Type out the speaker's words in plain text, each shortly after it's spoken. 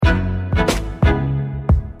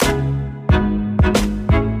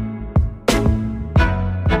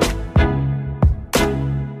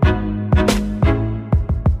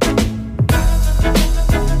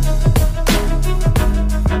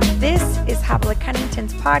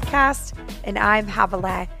Podcast, and I'm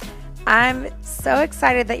Havilah. I'm so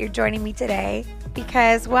excited that you're joining me today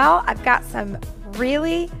because, well, I've got some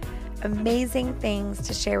really amazing things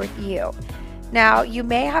to share with you. Now, you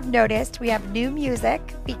may have noticed we have new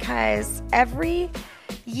music because every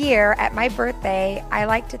year at my birthday, I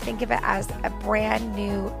like to think of it as a brand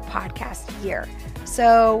new podcast year.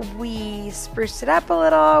 So we spruced it up a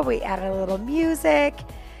little, we added a little music,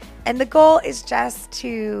 and the goal is just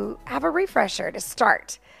to have a refresher to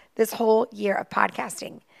start this whole year of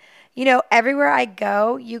podcasting. You know, everywhere I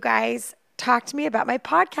go, you guys talk to me about my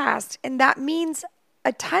podcast, and that means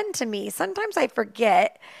a ton to me. Sometimes I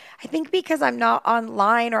forget. I think because I'm not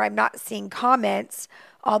online or I'm not seeing comments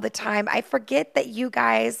all the time, I forget that you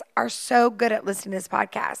guys are so good at listening to this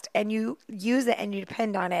podcast and you use it and you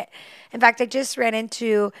depend on it. In fact, I just ran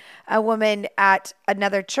into a woman at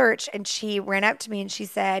another church and she ran up to me and she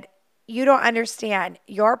said, "You don't understand.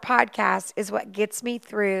 Your podcast is what gets me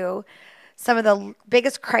through some of the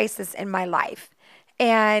biggest crises in my life."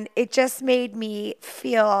 And it just made me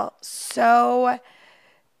feel so,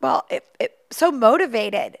 well, so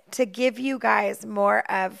motivated to give you guys more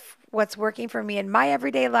of what's working for me in my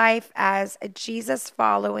everyday life as a Jesus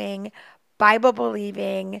following, Bible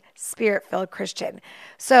believing, spirit filled Christian.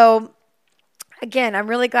 So again, I'm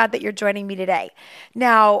really glad that you're joining me today.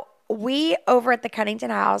 Now, we over at the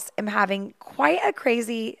Cunnington House am having quite a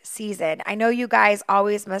crazy season. I know you guys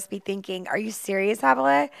always must be thinking, "Are you serious,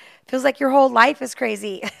 Havilah? Feels like your whole life is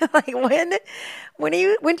crazy." Like when do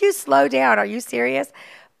you slow down? Are you serious?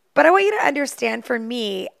 But I want you to understand, for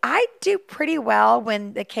me, I do pretty well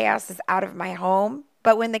when the chaos is out of my home.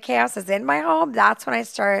 But when the chaos is in my home, that's when I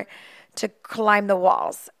start to climb the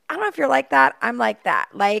walls. I don't know if you're like that. I'm like that.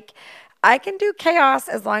 Like, I can do chaos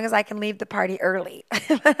as long as I can leave the party early.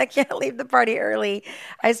 If I can't leave the party early,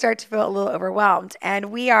 I start to feel a little overwhelmed.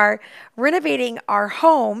 And we are renovating our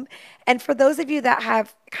home. And for those of you that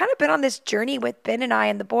have kind of been on this journey with Ben and I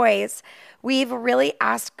and the boys, we've really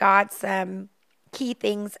asked God some key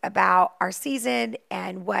things about our season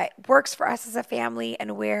and what works for us as a family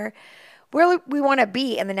and where we want to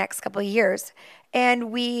be in the next couple of years.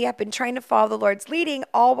 And we have been trying to follow the Lord's leading,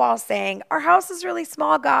 all while saying, our house is really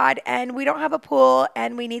small, God, and we don't have a pool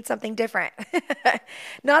and we need something different.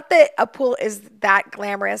 Not that a pool is that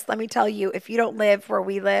glamorous. Let me tell you, if you don't live where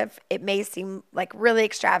we live, it may seem like really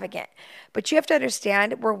extravagant. But you have to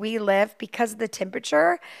understand where we live, because of the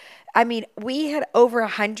temperature. I mean, we had over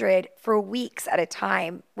 100 for weeks at a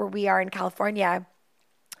time where we are in California,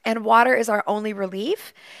 and water is our only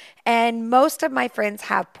relief. And most of my friends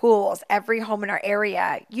have pools. Every home in our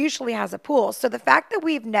area usually has a pool. So the fact that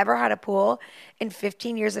we've never had a pool in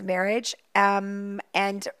 15 years of marriage and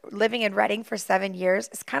living in Redding for 7 years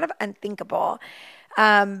is kind of unthinkable.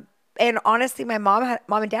 And honestly, my mom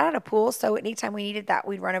and dad had a pool, so anytime we needed that,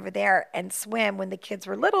 we'd run over there and swim when the kids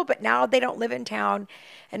were little. But now they don't live in town,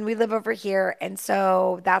 and we live over here, and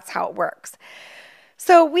so that's how it works.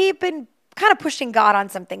 So we've been kind of pushing God on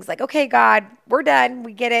some things like, "Okay, God, we're done.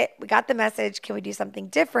 We get it. We got the message. Can we do something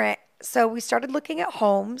different?" So we started looking at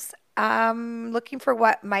homes, looking for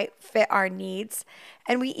what might fit our needs.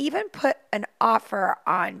 And we even put an offer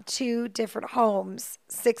on 2 different homes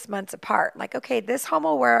 6 months apart. Like, okay, this home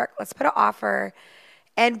will work. Let's put an offer.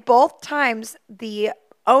 And both times the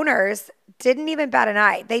owners didn't even bat an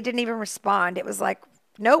eye. They didn't even respond. It was like,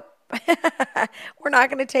 "Nope, we're not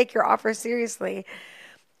going to take your offer seriously."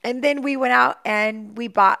 And then we went out and we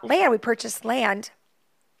bought land. We purchased land,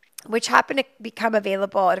 which happened to become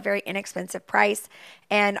available at a very inexpensive price.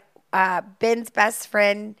 And Ben's best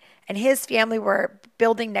friend and his family were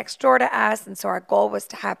building next door to us. And so our goal was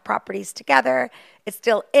to have properties together. It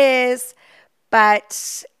still is.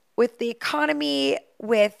 But with the economy,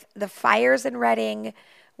 with the fires in Redding,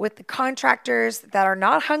 with the contractors that are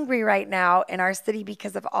not hungry right now in our city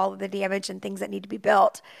because of all of the damage and things that need to be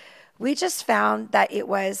built, we just found that it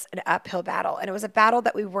was an uphill battle. And it was a battle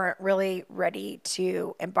that we weren't really ready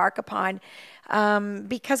to embark upon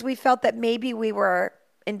because we felt that maybe we were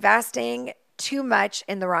investing too much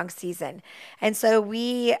in the wrong season. And so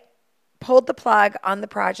we pulled the plug on the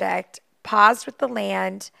project, paused with the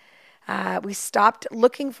land. We stopped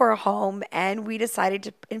looking for a home, and we decided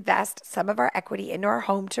to invest some of our equity into our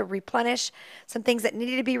home to replenish some things that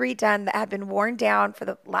needed to be redone that had been worn down for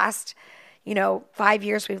the last 5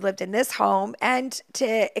 years we've lived in this home, and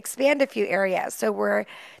to expand a few areas. So we're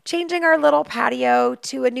changing our little patio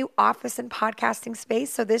to a new office and podcasting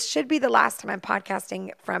space. So this should be the last time I'm podcasting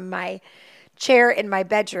from my chair in my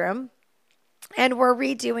bedroom. And we're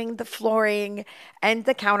redoing the flooring and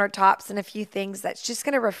the countertops and a few things that's just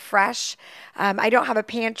going to refresh. I don't have a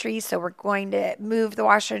pantry, so we're going to move the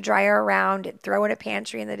washer and dryer around and throw in a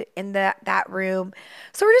pantry in that room.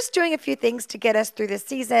 So we're just doing a few things to get us through this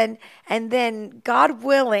season, and then God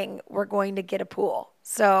willing, we're going to get a pool.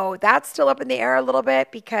 So that's still up in the air a little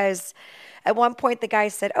bit because at one point the guy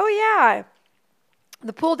said, "Oh yeah,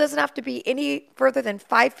 the pool doesn't have to be any further than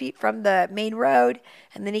 5 feet from the main road."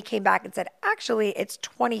 And then he came back and said, actually, it's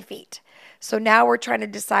 20 feet. So now we're trying to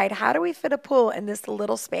decide, how do we fit a pool in this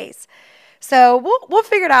little space? So we'll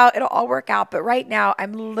figure it out. It'll all work out. But right now,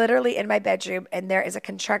 I'm literally in my bedroom, and there is a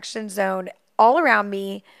construction zone all around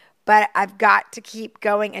me. But I've got to keep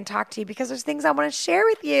going and talk to you because there's things I want to share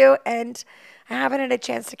with you, and I haven't had a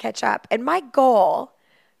chance to catch up. And my goal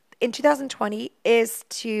in 2020 is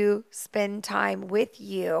to spend time with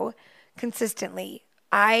you consistently.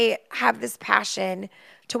 I have this passion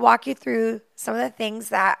to walk you through some of the things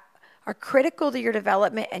that are critical to your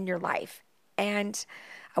development and your life. And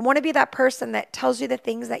I want to be that person that tells you the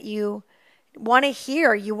things that you want to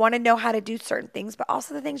hear. You want to know how to do certain things, but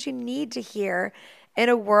also the things you need to hear in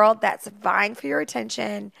a world that's vying for your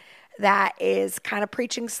attention, that is kind of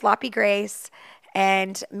preaching sloppy grace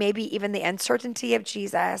and maybe even the uncertainty of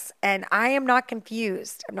Jesus. And I am not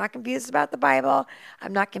confused. I'm not confused about the Bible.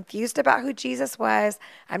 I'm not confused about who Jesus was.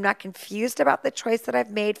 I'm not confused about the choice that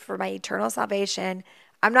I've made for my eternal salvation.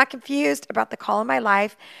 I'm not confused about the call in my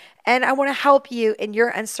life. And I want to help you in your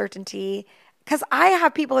uncertainty, because I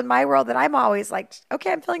have people in my world that I'm always like,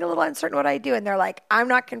 okay, I'm feeling a little uncertain what I do. And they're like, I'm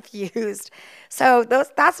not confused. So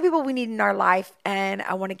that's the people we need in our life. And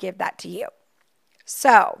I want to give that to you.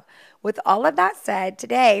 So with all of that said,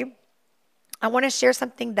 today I want to share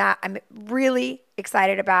something that I'm really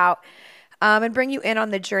excited about, and bring you in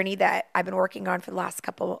on the journey that I've been working on for the last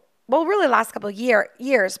couple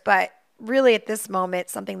years, but really at this moment,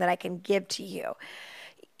 something that I can give to you.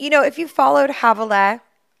 You know, if you followed Havilah,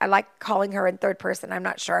 I like calling her in third person, I'm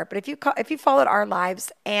not sure, but if you followed our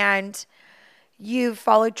lives and you've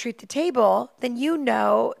followed Truth to Table, then you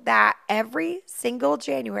know that every single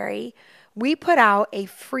January we put out a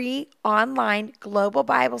free online global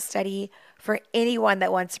Bible study for anyone that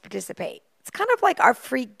wants to participate. It's kind of like our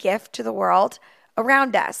free gift to the world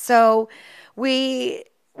around us. So we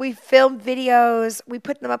film videos, we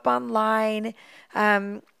put them up online.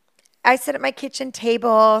 I sit at my kitchen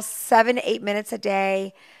table 7 to 8 minutes a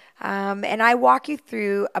day, and I walk you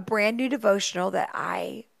through a brand new devotional that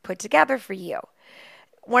I put together for you.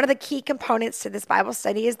 One of the key components to this Bible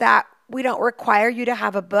study is that we don't require you to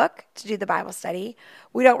have a book to do the Bible study.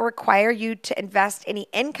 We don't require you to invest any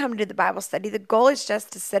income to do the Bible study. The goal is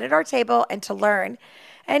just to sit at our table and to learn.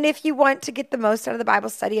 And if you want to get the most out of the Bible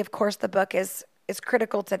study, of course, the book is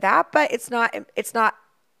critical to that, but it's not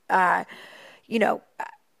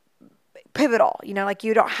pivotal. Like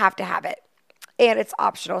you don't have to have it, and it's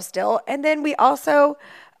optional still. And then we also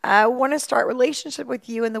want to start relationship with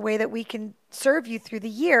you in the way that we can serve you through the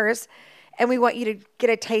years. And we want you to get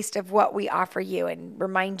a taste of what we offer you and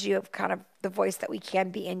remind you of kind of the voice that we can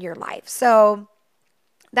be in your life. So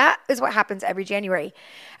that is what happens every January.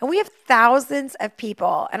 And we have thousands of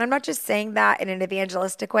people, and I'm not just saying that in an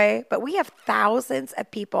evangelistic way, but we have thousands of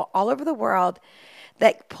people all over the world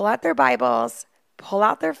that pull out their Bibles, pull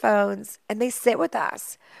out their phones, and they sit with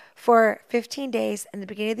us for 15 days in the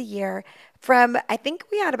beginning of the year from, I think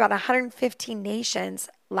we had about 115 nations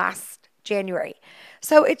last January.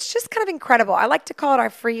 So it's just kind of incredible. I like to call it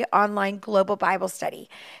our free online global Bible study.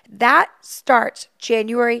 That starts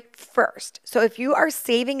January 1st. So if you are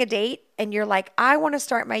saving a date and you're like, I want to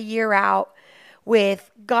start my year out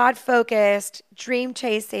with God-focused, dream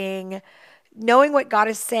chasing, knowing what God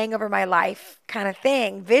is saying over my life kind of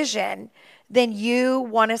thing, vision, then you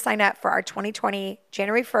want to sign up for our 2020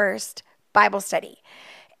 January 1st Bible study.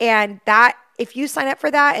 And that, if you sign up for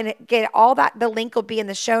that and get all that, the link will be in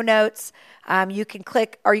the show notes. You can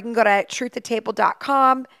click, or you can go to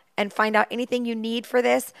truthtotable.com and find out anything you need for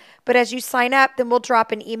this. But as you sign up, then we'll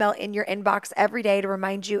drop an email in your inbox every day to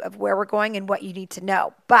remind you of where we're going and what you need to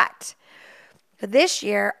know. But this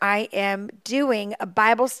year, I am doing a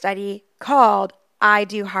Bible study called I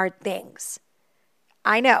Do Hard Things.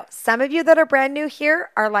 I know some of you that are brand new here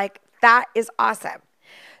are like, that is awesome.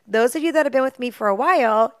 Those of you that have been with me for a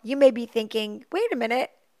while, you may be thinking, wait a minute,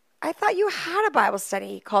 I thought you had a Bible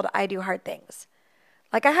study called I Do Hard Things.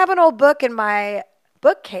 Like I have an old book in my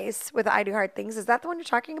bookcase with I Do Hard Things. Is that the one you're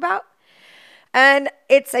talking about? And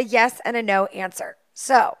it's a yes and a no answer.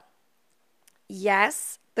 So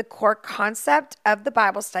yes, the core concept of the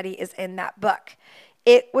Bible study is in that book.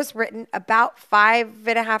 It was written about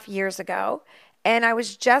 5.5 years ago. And I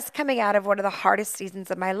was just coming out of one of the hardest seasons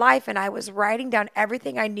of my life, and I was writing down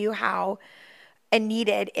everything I knew how and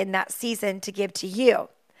needed in that season to give to you.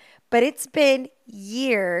 But it's been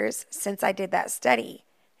years since I did that study.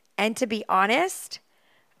 And to be honest,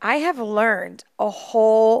 I have learned a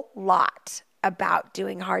whole lot about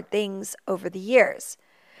doing hard things over the years.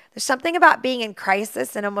 There's something about being in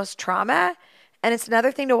crisis and almost trauma, and it's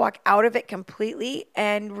another thing to walk out of it completely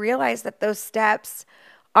and realize that those steps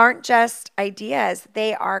aren't just ideas,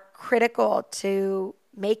 they are critical to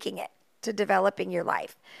making it, to developing your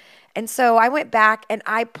life. And so I went back and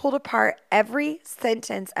I pulled apart every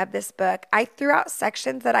sentence of this book. I threw out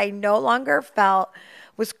sections that I no longer felt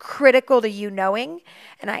was critical to you knowing,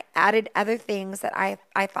 and I added other things that I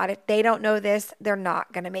thought if they don't know this, they're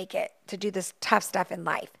not going to make it to do this tough stuff in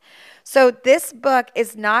life. So this book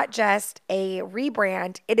is not just a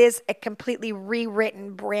rebrand. It is a completely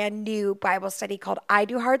rewritten, brand new Bible study called I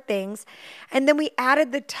Do Hard Things. And then we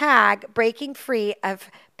added the tag, Breaking Free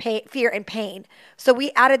of Fear and Pain. So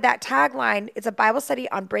we added that tagline. It's a Bible study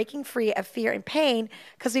on breaking free of fear and pain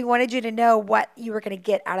because we wanted you to know what you were going to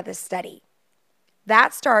get out of this study.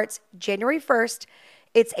 That starts January 1st.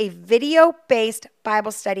 It's a video-based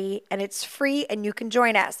Bible study, and it's free, and you can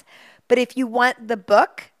join us. But if you want the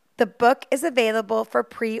book is available for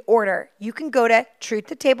pre-order. You can go to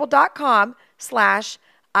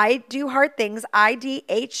truthtatable.com/I do hard things,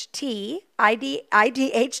 IDHT,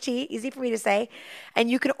 easy for me to say,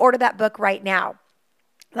 and you can order that book right now.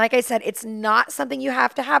 Like I said, it's not something you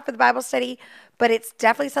have to have for the Bible study, but it's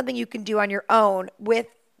definitely something you can do on your own with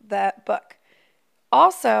the book.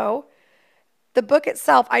 Also, the book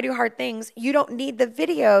itself, I Do Hard Things, you don't need the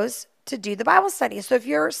videos to do the Bible study. So if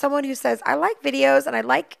you're someone who says, I like videos and I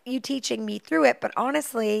like you teaching me through it, but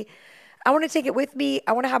honestly, I want to take it with me.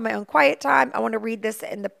 I want to have my own quiet time. I want to read this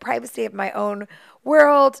in the privacy of my own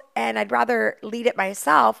world, and I'd rather lead it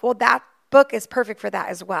myself. Well, that book is perfect for that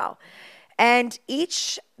as well. And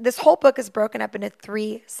this whole book is broken up into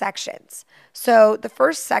 3 sections. So the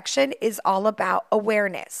first section is all about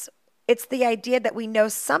awareness. It's the idea that we know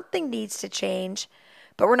something needs to change,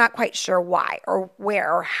 but we're not quite sure why or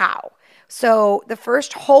where or how. So the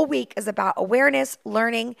first whole week is about awareness,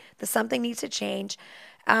 learning that something needs to change.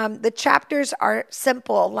 The chapters are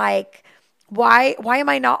simple, like why am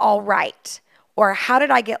I not all right? Or how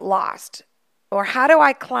did I get lost? Or how do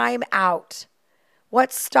I climb out?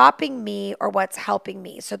 What's stopping me or what's helping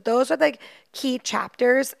me? So those are the key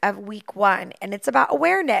chapters of week 1, and it's about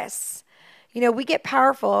awareness. You know, we get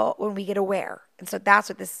powerful when we get aware. And so that's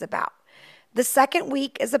what this is about. The second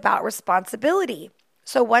week is about responsibility.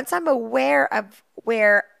 So once I'm aware of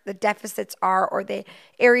where the deficits are or the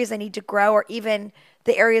areas I need to grow or even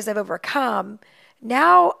the areas I've overcome,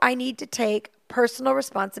 now I need to take personal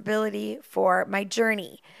responsibility for my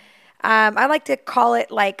journey. I like to call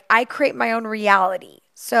it like I create my own reality.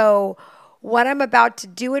 So what I'm about to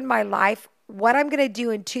do in my life, what I'm going to do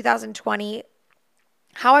in 2020,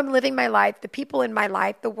 how I'm living my life, the people in my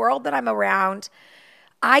life, the world that I'm around,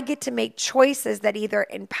 I get to make choices that either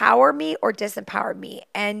empower me or disempower me.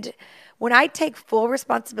 And when I take full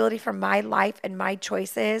responsibility for my life and my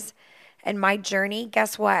choices and my journey,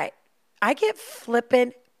 guess what? I get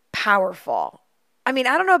flippin' powerful. I mean,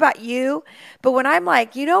 I don't know about you, but when I'm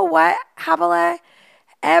like, you know what, Havilah,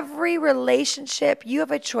 every relationship, you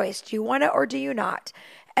have a choice. Do you want it or do you not?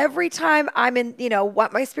 Every time I'm in,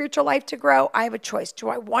 want my spiritual life to grow, I have a choice. Do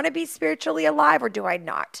I want to be spiritually alive or do I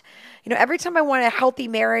not? Every time I want a healthy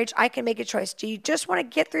marriage, I can make a choice. Do you just want to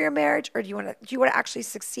get through your marriage or do you want to actually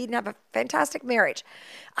succeed and have a fantastic marriage?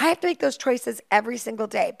 I have to make those choices every single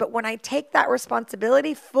day. But when I take that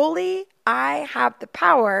responsibility fully, I have the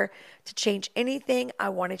power to change anything I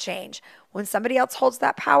want to change. When somebody else holds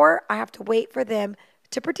that power, I have to wait for them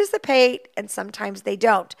to participate, and sometimes they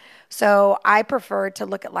don't. So I prefer to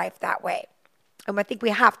look at life that way. And I think we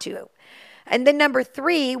have to. And then number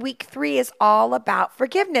 3, week 3 is all about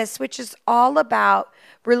forgiveness, which is all about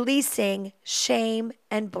releasing shame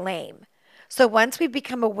and blame. So once we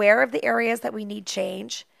become aware of the areas that we need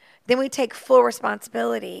change, then we take full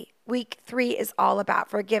responsibility. Week 3 is all about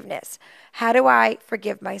forgiveness. How do I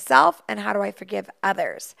forgive myself and how do I forgive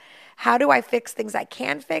others? How do I fix things I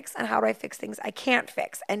can fix and how do I fix things I can't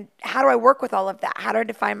fix? And how do I work with all of that? How do I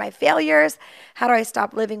define my failures? How do I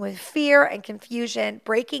stop living with fear and confusion,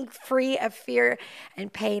 breaking free of fear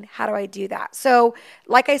and pain? How do I do that? So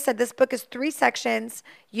like I said, this book is 3 sections.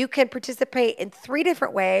 You can participate in 3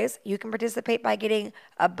 different ways. You can participate by getting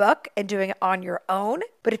a book and doing it on your own.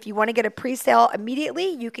 But if you want to get a pre-sale immediately,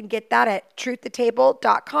 you can get that at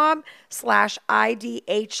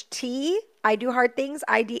truthtatable.com/IDHT. I Do Hard Things,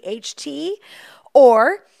 IDHT.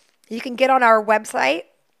 Or You can get on our website.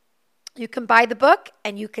 You can buy the book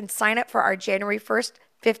and you can sign up for our January 1st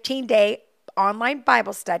 15-day online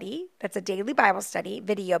Bible study. That's a daily Bible study,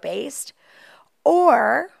 video-based.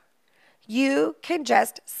 Or you can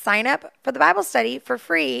just sign up for the Bible study for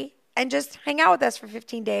free and just hang out with us for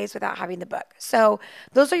 15 days without having the book. So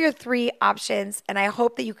those are your 3 options, and I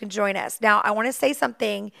hope that you can join us. Now, I want to say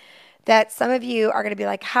something that some of you are going to be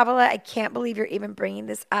like, Havilah, I can't believe you're even bringing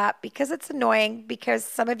this up, because it's annoying, because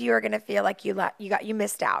some of you are going to feel like you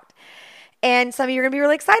missed out. And some of you are going to be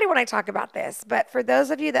really excited when I talk about this. But for those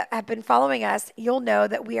of you that have been following us, you'll know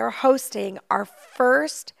that we are hosting our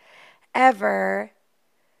first ever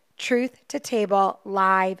Truth to Table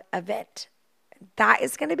live event. That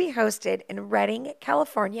is going to be hosted in Redding,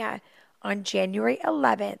 California on January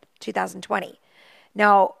 11th, 2020.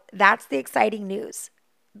 Now, that's the exciting news.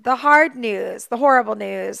 The hard news, the horrible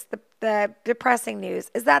news, the depressing news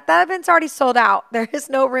is that event's already sold out. There is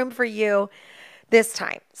no room for you this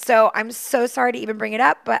time. So I'm so sorry to even bring it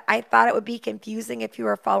up, but I thought it would be confusing if you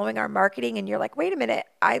were following our marketing and you're like, wait a minute,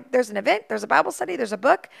 there's an event, there's a Bible study, there's a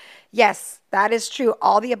book. Yes, that is true,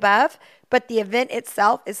 all the above, but the event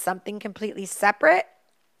itself is something completely separate,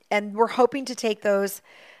 and we're hoping to take those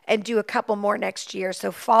and do a couple more next year.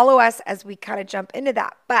 So follow us as we kind of jump into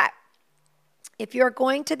that. But if you're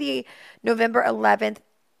going to the November 11th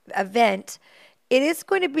event, it is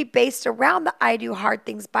going to be based around the I Do Hard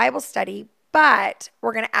Things Bible study, but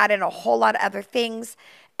we're going to add in a whole lot of other things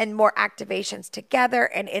and more activations together.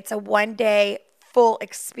 And it's a 1-day full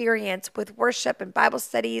experience with worship and Bible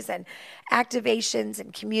studies and activations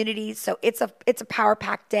and communities. So it's a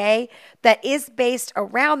power-packed day that is based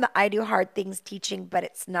around the I Do Hard Things teaching, but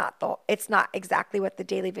it's not exactly what the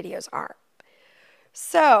daily videos are.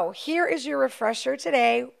 So here is your refresher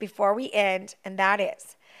today before we end, and that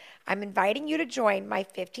is, I'm inviting you to join my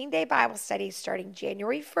 15-day Bible study starting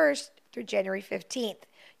January 1st through January 15th.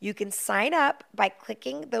 You can sign up by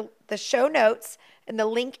clicking the show notes and the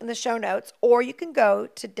link in the show notes, or you can go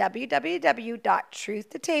to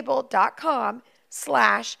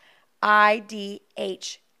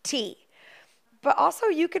www.truthtotable.com/IDHT. But also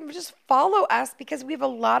you can just follow us, because we have a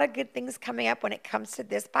lot of good things coming up when it comes to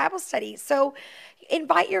this Bible study. So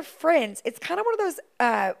invite your friends. It's kind of one of those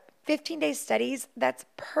 15-day studies that's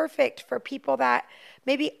perfect for people that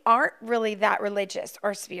maybe aren't really that religious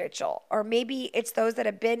or spiritual, or maybe it's those that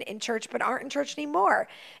have been in church but aren't in church anymore.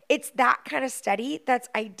 It's that kind of study that's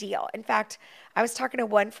ideal. In fact, I was talking to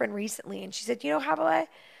one friend recently, and she said, Havilah,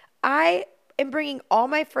 I am bringing all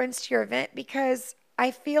my friends to your event because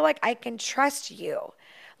I feel like I can trust you.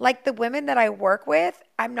 Like the women that I work with,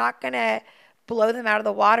 I'm not going to blow them out of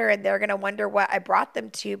the water and they're going to wonder what I brought them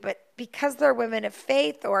to. But because they're women of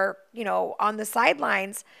faith or, on the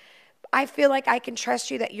sidelines, I feel like I can trust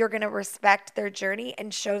you that you're going to respect their journey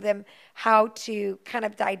and show them how to kind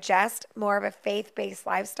of digest more of a faith-based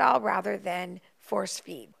lifestyle rather than force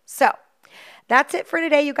feed. So that's it for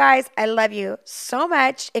today, you guys. I love you so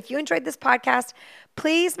much. If you enjoyed this podcast,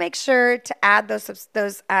 please make sure to add those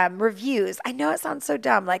reviews. I know it sounds so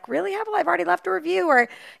dumb. Like, really, Havilah, I've already left a review, or,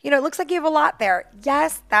 it looks like you have a lot there.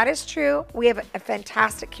 Yes, that is true. We have a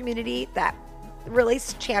fantastic community that really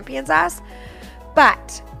champions us,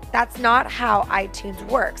 but that's not how iTunes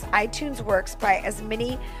works. iTunes works by as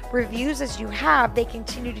many reviews as you have, they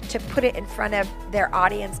continue to put it in front of their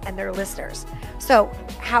audience and their listeners. So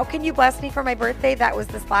how can you bless me for my birthday? That was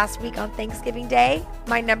this last week on Thanksgiving Day.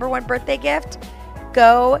 My number one birthday gift,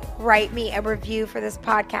 go write me a review for this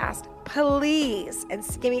podcast, please, and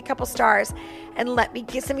give me a couple stars and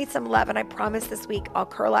send me some love. And I promise this week I'll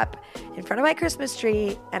curl up in front of my Christmas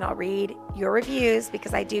tree and I'll read your reviews,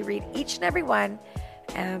 because I do read each and every one.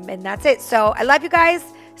 And that's it. So I love you guys.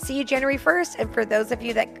 See you January 1st. And for those of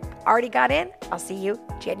you that already got in, I'll see you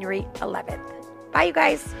January 11th. Bye, you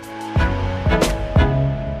guys.